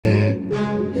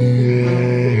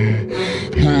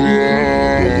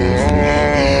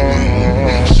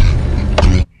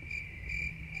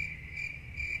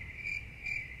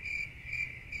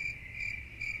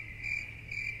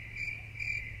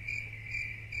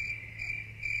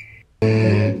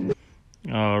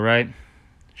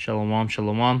Shalom,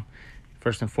 shalom.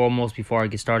 First and foremost, before I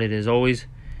get started, as always,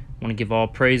 I want to give all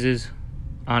praises,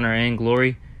 honor, and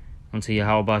glory unto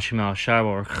Yahweh B'Shem Al-Shai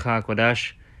or Chak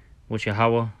which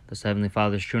Yahweh, that's the Heavenly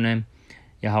Father's true name.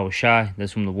 Yahweh Shai,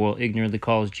 that's whom the world ignorantly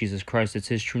calls Jesus Christ, that's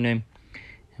his true name.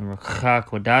 And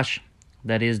Ruach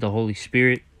that is the Holy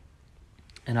Spirit.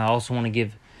 And I also want to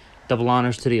give double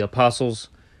honors to the apostles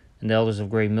and the elders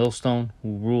of Great Millstone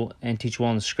who rule and teach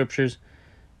well in the scriptures.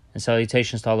 And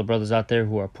salutations to all the brothers out there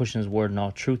who are pushing his word in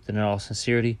all truth and in all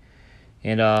sincerity.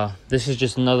 And this is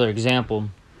just another example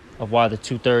of why the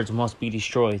 2/3 must be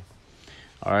destroyed.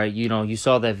 All right, you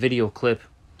saw that video clip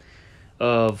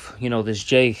of, this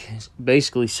Jake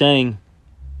basically saying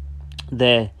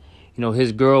that,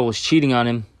 his girl was cheating on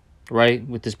him, right,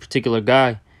 with this particular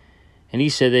guy. And he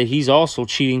said that he's also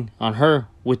cheating on her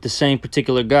with the same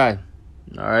particular guy.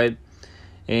 All right.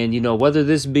 And, whether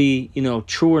this be,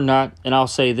 true or not, and I'll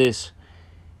say this,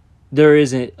 there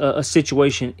isn't a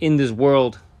situation in this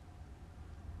world,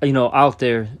 out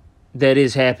there that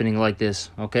is happening like this,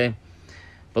 okay?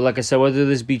 But like I said, whether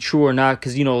this be true or not,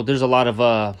 because, there's a lot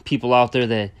of people out there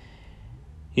that,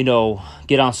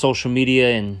 get on social media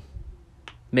and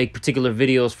make particular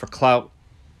videos for clout,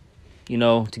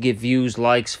 to get views,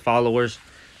 likes, followers,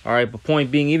 all right? But point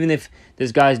being, even if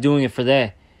this guy's doing it for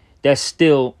that, that's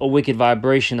still a wicked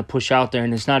vibration to push out there,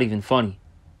 and it's not even funny.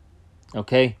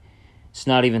 Okay? It's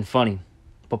not even funny.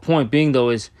 But point being,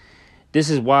 though, is this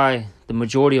is why the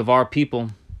majority of our people,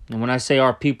 and when I say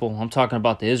our people, I'm talking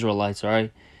about the Israelites, all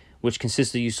right? Which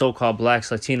consists of you so-called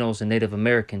blacks, Latinos, and Native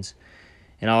Americans.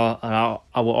 And I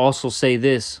will also say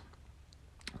this.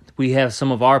 We have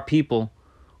some of our people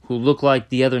who look like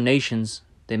the other nations.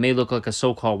 They may look like a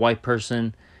so-called white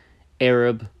person,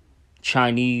 Arab,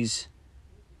 Chinese,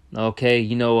 okay,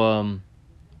 one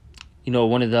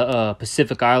of the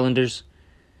Pacific Islanders.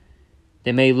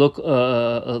 They may look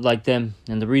like them,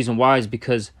 and the reason why is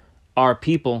because our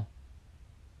people,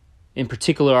 in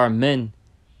particular our men,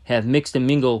 have mixed and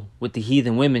mingled with the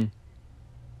heathen women,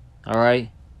 all right?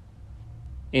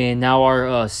 And now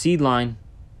our seed line,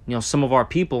 some of our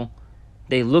people,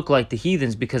 they look like the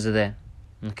heathens because of that,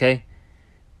 okay?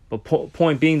 But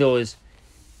point being, though, is,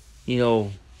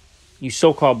 you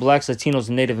so-called blacks, Latinos,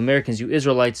 and Native Americans, you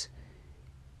Israelites,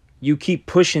 you keep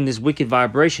pushing this wicked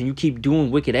vibration. You keep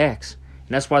doing wicked acts.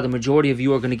 And that's why the majority of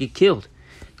you are going to get killed.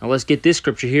 Now let's get this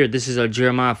scripture here. This is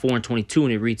Jeremiah 4:22,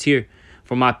 and it reads here,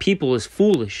 "For my people is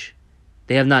foolish.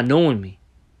 They have not known me.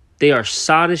 They are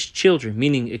sottish children,"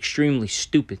 meaning extremely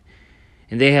stupid.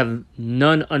 "And they have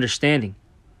none understanding.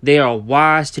 They are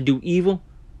wise to do evil,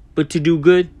 but to do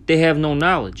good they have no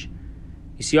knowledge."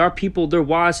 You see, our people, they're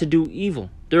wise to do evil.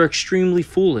 They're extremely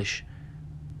foolish.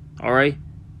 All right?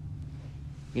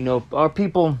 Our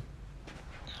people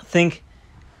think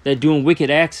that doing wicked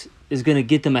acts is going to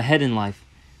get them ahead in life.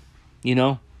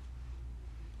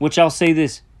 Which I'll say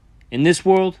this. In this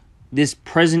world, this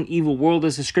present evil world,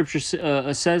 as the scripture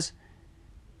says,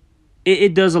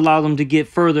 it does allow them to get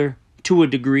further to a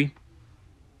degree.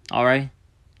 All right?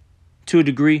 To a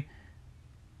degree.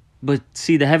 But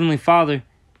see, the Heavenly Father,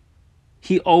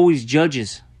 he always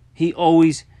judges. He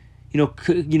always,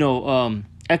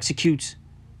 executes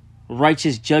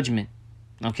righteous judgment,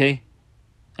 okay?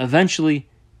 Eventually,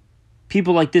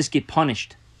 people like this get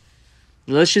punished.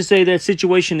 Let's just say that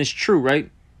situation is true, right?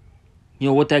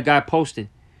 What that guy posted.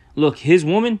 Look, his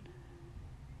woman,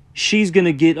 she's going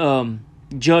to get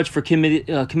judged for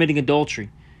committing adultery.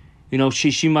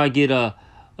 She might get a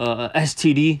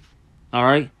STD, all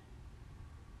right?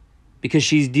 Because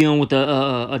she's dealing with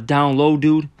a down low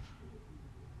dude.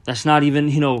 That's not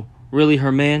even, really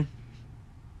her man.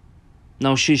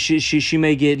 No, she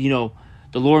may get,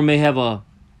 the Lord may have a,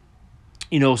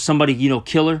 somebody,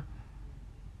 kill her.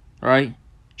 All right?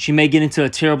 She may get into a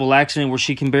terrible accident where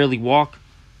she can barely walk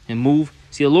and move.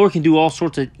 See, the Lord can do all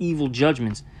sorts of evil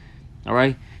judgments. All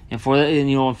right? And for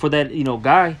that,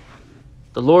 guy,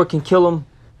 the Lord can kill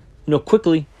him,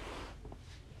 quickly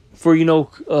for,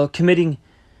 committing,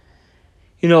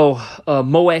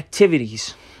 more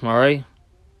activities. All right?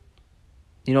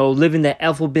 Living that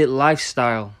alphabet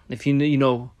lifestyle. If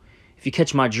if you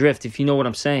catch my drift, if you know what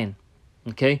I'm saying,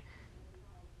 okay?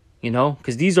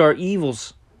 Because these are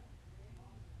evils.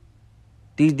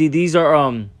 These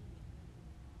are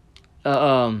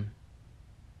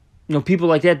people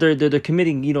like that. They're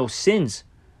committing sins.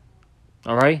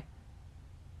 All right.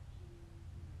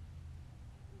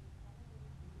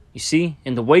 You see,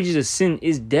 and the wages of sin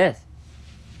is death.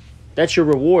 That's your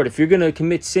reward. If you're gonna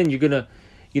commit sin, you're gonna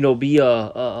be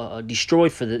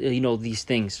destroyed for these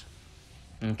things.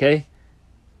 Okay?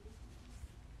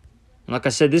 Like I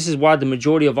said, this is why the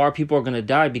majority of our people are going to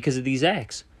die, because of these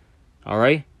acts. All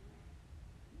right.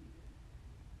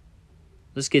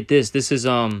 Let's get this. This is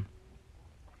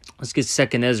let's get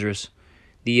Second Ezra,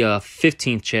 the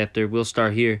 15th chapter. We'll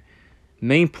start here.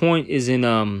 Main point is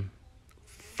in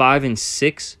 5 and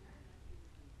 6,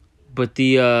 but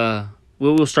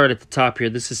we'll start at the top here.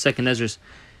 This is Second Ezra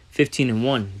 15 and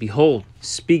 1. Behold,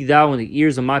 speak thou in the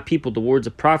ears of my people the words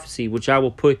of prophecy, which I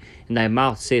will put in thy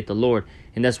mouth, saith the Lord.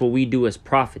 And that's what we do as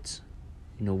prophets.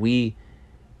 We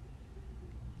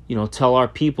tell our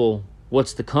people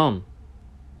what's to come.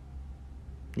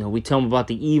 We tell them about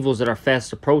the evils that are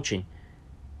fast approaching.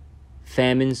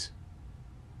 Famines,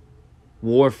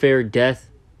 warfare, death,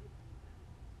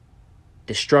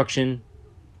 destruction,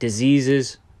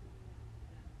 diseases,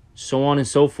 so on and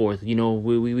so forth.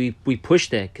 We push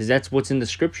that because that's what's in the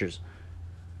scriptures.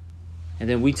 And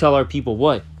then we tell our people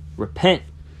what? Repent,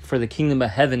 for the kingdom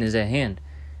of heaven is at hand.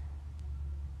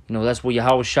 That's what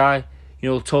Yahweh Shai,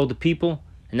 told the people.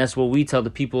 And that's what we tell the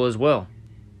people as well.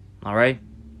 All right?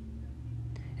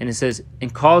 And it says,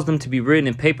 and cause them to be written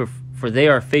in paper, for they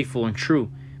are faithful and true.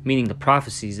 Meaning the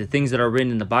prophecies, the things that are written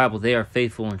in the Bible, they are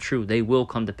faithful and true. They will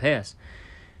come to pass.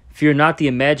 Fear not the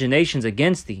imaginations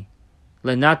against thee.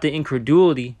 Let not the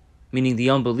incredulity, meaning the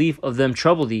unbelief of them,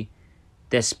 trouble thee,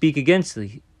 that speak against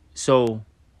thee. So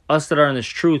us that are in this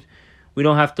truth, we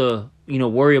don't have to,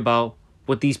 worry about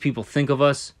what these people think of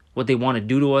us, what they want to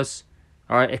do to us,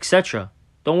 all right, etc.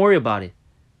 Don't worry about it.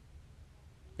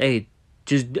 Hey,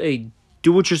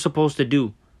 do what you're supposed to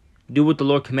do. Do what the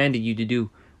Lord commanded you to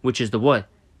do, which is the what?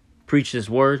 Preach this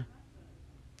word.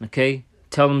 Okay?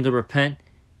 Tell them to repent.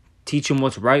 Teach them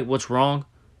what's right, what's wrong.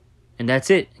 And that's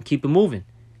it. And keep it moving.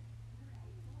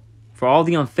 For all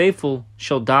the unfaithful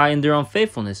shall die in their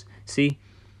unfaithfulness. See?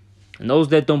 And those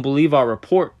that don't believe our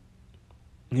report,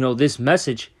 this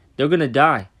message, they're going to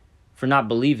die for not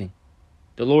believing.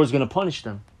 The Lord's going to punish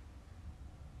them.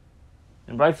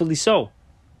 And rightfully so.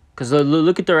 Because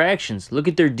look at their actions. Look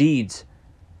at their deeds.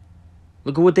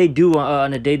 Look at what they do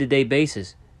on a day-to-day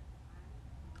basis.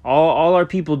 All our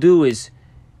people do is,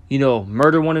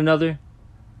 murder one another,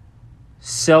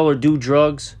 sell or do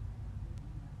drugs,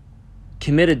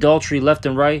 commit adultery left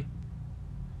and right.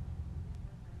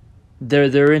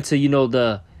 They're into,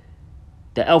 the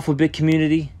alphabet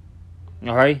community,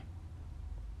 all right?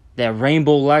 That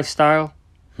rainbow lifestyle,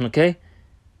 okay?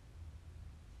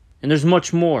 And there's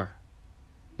much more.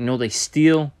 They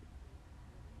steal,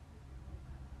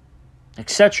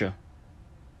 etc.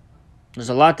 There's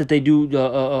a lot that they do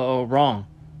wrong.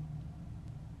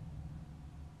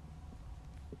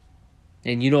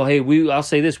 And hey, I'll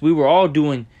say this, we were all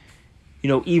doing,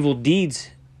 evil deeds.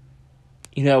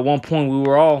 At one point we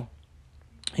were all,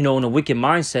 in a wicked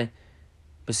mindset.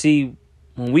 But see,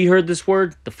 when we heard this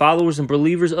word, the followers and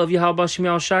believers of Yahweh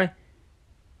Shem Shai,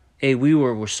 hey, we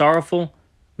were sorrowful,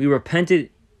 we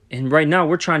repented, and right now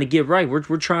we're trying to get right.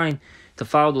 We're trying to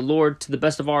follow the Lord to the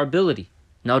best of our ability.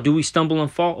 Now, do we stumble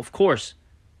and fall? Of course.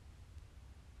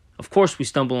 Of course we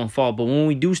stumble and fall. But when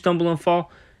we do stumble and fall,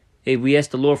 hey, we ask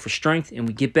the Lord for strength and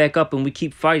we get back up and we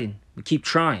keep fighting. We keep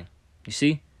trying. You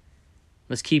see?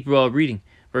 Let's keep reading.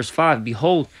 Verse 5,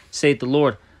 behold, saith the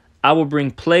Lord, I will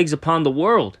bring plagues upon the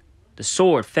world, the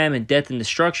sword, famine, death, and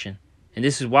destruction. And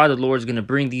this is why the Lord is going to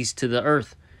bring these to the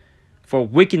earth. For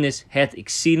wickedness hath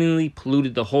exceedingly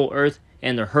polluted the whole earth,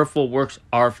 and their hurtful works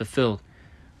are fulfilled.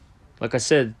 Like I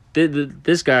said,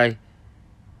 this guy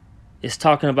is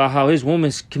talking about how his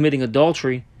woman's committing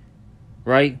adultery,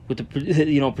 right, with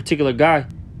the particular guy.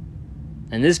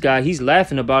 And this guy, he's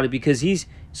laughing about it because he's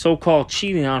so-called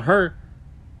cheating on her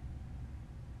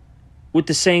with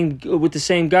the same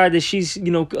guy that she's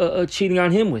cheating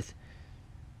on him with.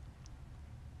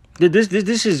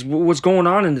 This is what's going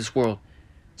on in this world.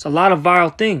 It's a lot of vile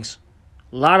things,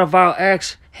 a lot of vile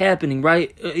acts happening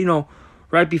right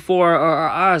before our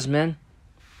eyes, man.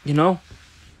 This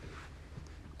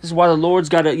is why the Lord's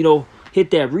got to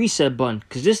hit that reset button,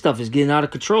 because this stuff is getting out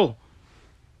of control.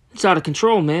 It's out of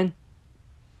control, man.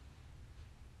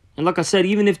 And like I said,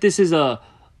 even if this is a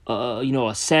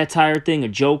satire thing, a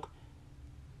joke,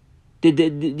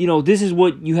 this is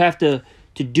what you have to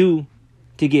do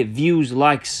to get views,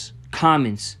 likes,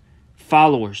 comments,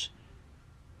 followers.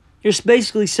 You're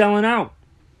basically selling out.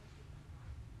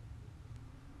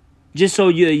 Just so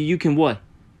you can what?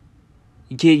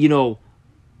 You get,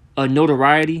 a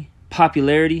notoriety,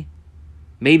 popularity,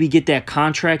 maybe get that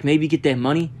contract, maybe get that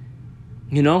money.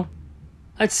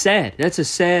 That's sad. That's a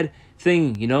sad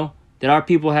thing, that our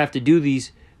people have to do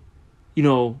these,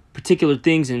 particular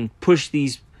things and push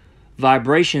these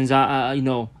vibrations,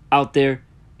 out there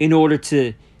in order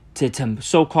to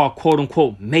so-called,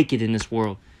 quote-unquote, make it in this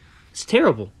world. It's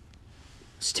terrible.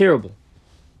 It's terrible.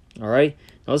 All right.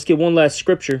 Now let's get one last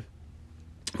scripture.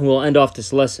 And we'll end off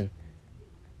this lesson.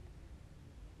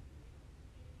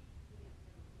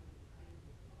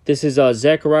 This is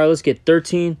Zechariah. Let's get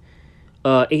 13,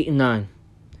 8 and 9.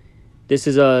 This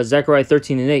is Zechariah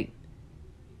 13 and 8.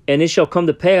 And it shall come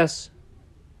to pass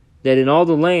that in all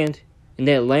the land, and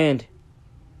that land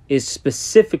is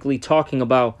specifically talking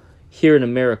about here in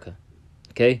America.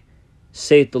 Okay?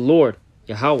 Saith the Lord,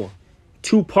 Yahweh.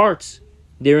 2 parts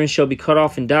therein shall be cut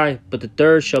off and die, but the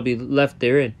third shall be left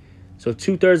therein. So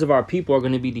 2/3 of our people are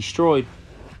going to be destroyed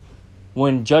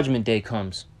when Judgment Day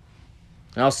comes.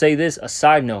 And I'll say this, a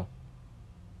side note.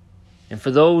 And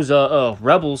for those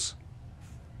rebels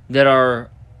that are,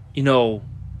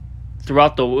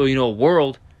 throughout the,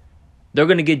 world, they're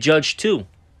going to get judged too.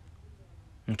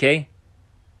 Okay?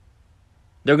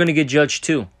 They're going to get judged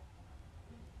too.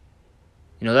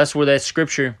 That's where that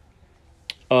scripture,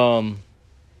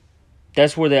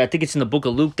 that's where I think it's in the book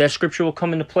of Luke, that scripture will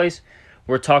come into place,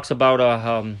 where it talks about,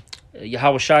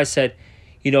 Yahweh Shai said,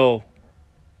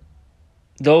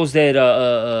 those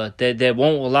that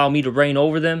won't allow me to reign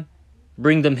over them,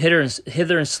 bring them hither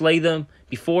and slay them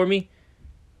before me.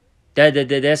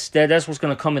 That's what's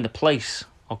gonna come into place.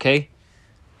 Okay,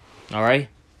 all right.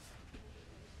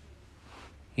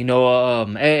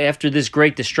 After this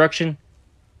great destruction,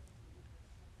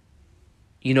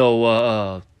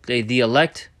 the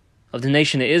elect of the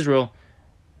nation of Israel,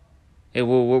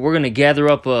 we're gonna gather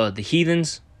up the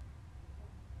heathens.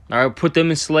 All right, put them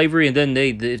in slavery, and then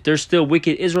if there's still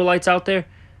wicked Israelites out there,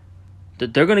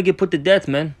 they're going to get put to death,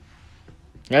 man.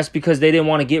 That's because they didn't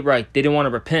want to get right. They didn't want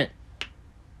to repent.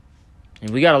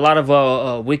 And we got a lot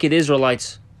of wicked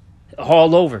Israelites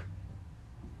all over.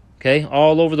 Okay,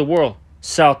 all over the world.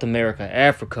 South America,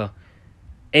 Africa,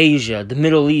 Asia, the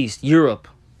Middle East, Europe.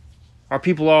 Our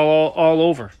people are all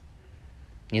over,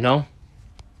 And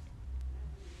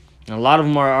a lot of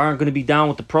them aren't going to be down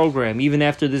with the program. Even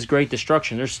after this great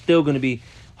destruction, they're still going to be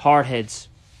hardheads.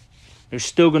 They're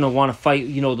still going to want to fight,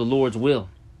 the Lord's will.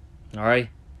 All right?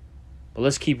 But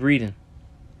let's keep reading.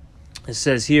 It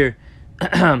says here,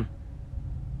 it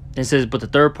says, but the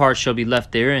third part shall be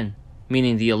left therein,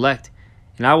 meaning the elect.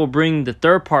 And I will bring the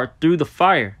third part through the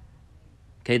fire.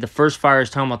 Okay, the first fire is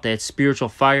talking about that spiritual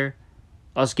fire.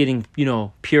 Us getting,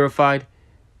 purified.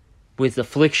 With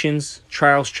afflictions,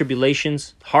 trials,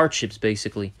 tribulations, hardships,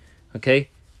 basically, okay?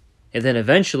 And then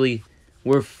eventually,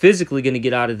 we're physically going to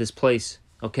get out of this place,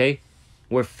 okay?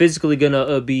 We're physically going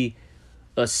to be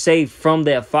saved from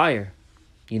that fire,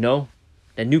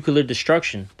 that nuclear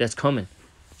destruction that's coming.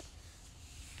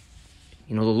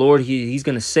 The Lord, He's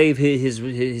going to save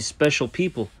his special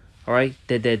people, all right?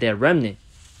 That remnant,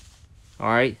 all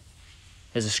right?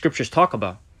 As the scriptures talk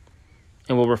about.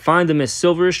 And will refine them as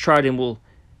silver is tried, and will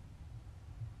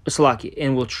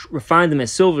refine them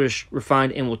as silver is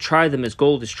refined, and will try them as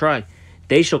gold is tried.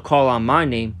 They shall call on my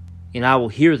name, and I will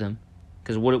hear them.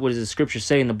 Because what does the scripture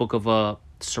say in the book of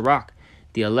Sirach?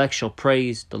 The elect shall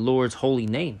praise the Lord's holy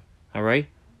name. All right?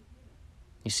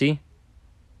 You see?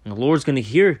 And the Lord's going to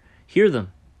hear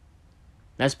them.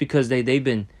 That's because they've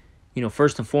been,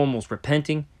 first and foremost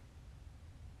repenting.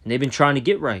 And they've been trying to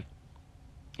get right.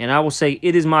 And I will say,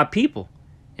 it is my people.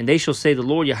 And they shall say, the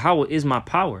Lord Yahweh is my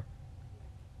power.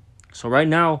 So right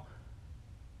now,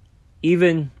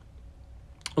 even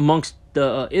amongst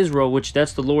the Israel, which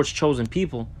that's the Lord's chosen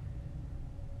people,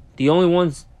 the only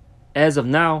ones as of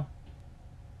now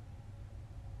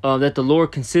that the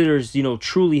Lord considers,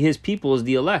 truly his people is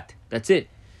the elect. That's it.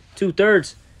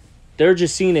 2/3, they're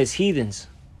just seen as heathens,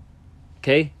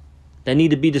 okay, that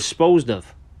need to be disposed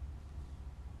of.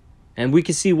 And we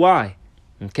can see why,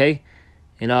 okay?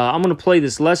 And I'm going to play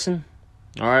this lesson,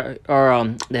 all right,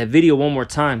 or that video one more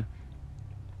time.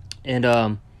 And,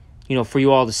 for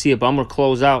you all to see it. But I'm going to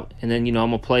close out. And then, I'm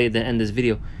going to play at the end of this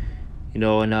video. And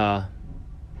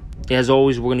as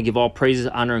always, we're going to give all praises,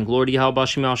 honor, and glory to Yahweh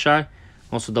Bashim Al Shai.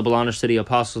 Also, double honors to the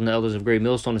apostles and the elders of Great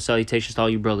Millstone, and salutations to all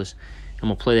you brothers. I'm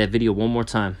going to play that video one more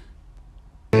time.